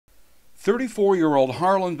34-year-old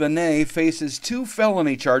Harlen Benais faces 2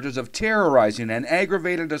 felony charges of terrorizing and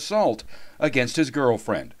aggravated assault against his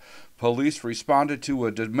girlfriend. Police responded to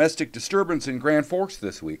a domestic disturbance in Grand Forks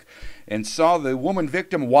this week and saw the woman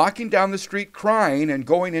victim walking down the street crying and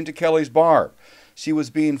going into Kelly's bar. She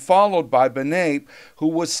was being followed by Benais, who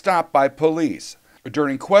was stopped by police.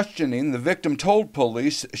 During questioning, the victim told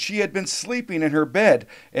police she had been sleeping in her bed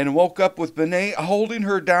and woke up with Benais holding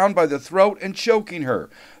her down by the throat and choking her.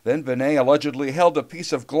 Then Benais allegedly held a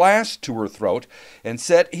piece of glass to her throat and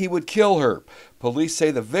said he would kill her. Police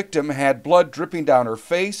say the victim had blood dripping down her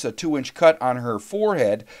face, a 2-inch cut on her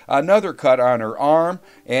forehead, another cut on her arm,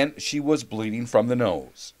 and she was bleeding from the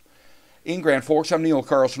nose. In Grand Forks, I'm Neil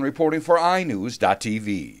Carlson reporting for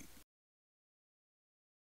iNews.TV.